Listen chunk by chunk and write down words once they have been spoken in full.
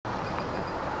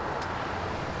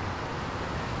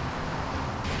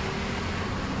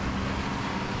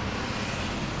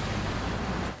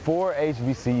For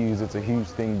HBCUs, it's a huge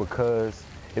thing because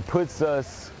it puts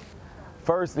us,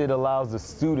 first it allows the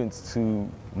students to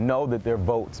know that their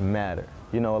votes matter.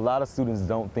 You know, a lot of students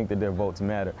don't think that their votes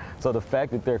matter. So the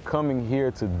fact that they're coming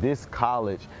here to this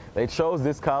college, they chose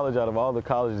this college out of all the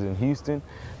colleges in Houston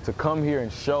to come here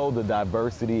and show the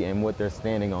diversity and what they're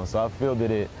standing on. So I feel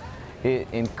that it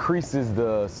increases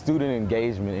the student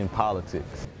engagement in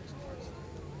politics.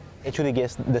 It truly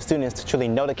gets the students to truly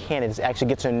know the candidates, actually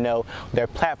get to know their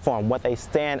platform, what they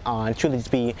stand on, truly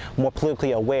just be more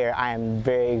politically aware. I am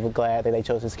very glad that they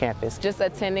chose this campus. Just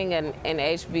attending an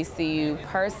HBCU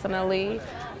personally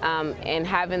and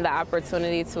having the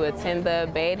opportunity to attend the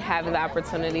debate, having the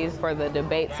opportunity for the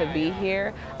debate to be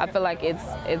here, I feel like it's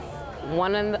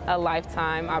one in a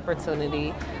lifetime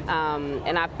opportunity,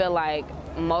 and I feel like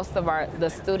most of the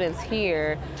students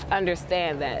here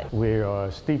understand that. We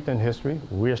are steeped in history.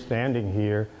 We're standing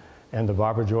here in the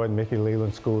Barbara Jordan Mickey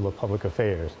Leland School of Public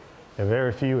Affairs. There are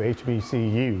very few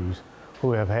HBCUs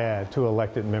who have had 2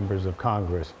 elected members of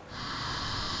Congress.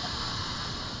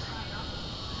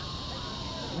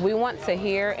 We want to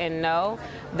hear and know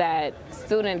that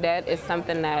student debt is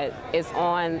something that is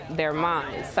on their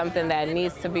minds, something that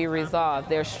needs to be resolved.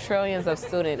 There's trillions of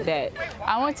student debt.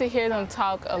 I want to hear them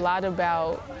talk a lot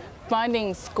about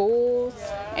funding schools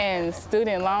and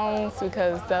student loans,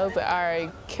 because those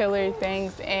are killer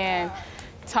things, and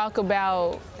talk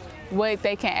about what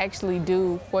they can actually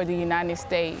do for the United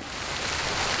States.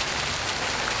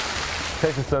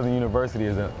 Texas Southern University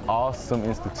is an awesome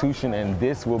institution, and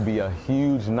this will be a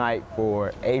huge night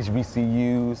for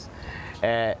HBCUs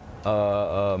at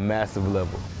a massive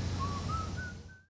level.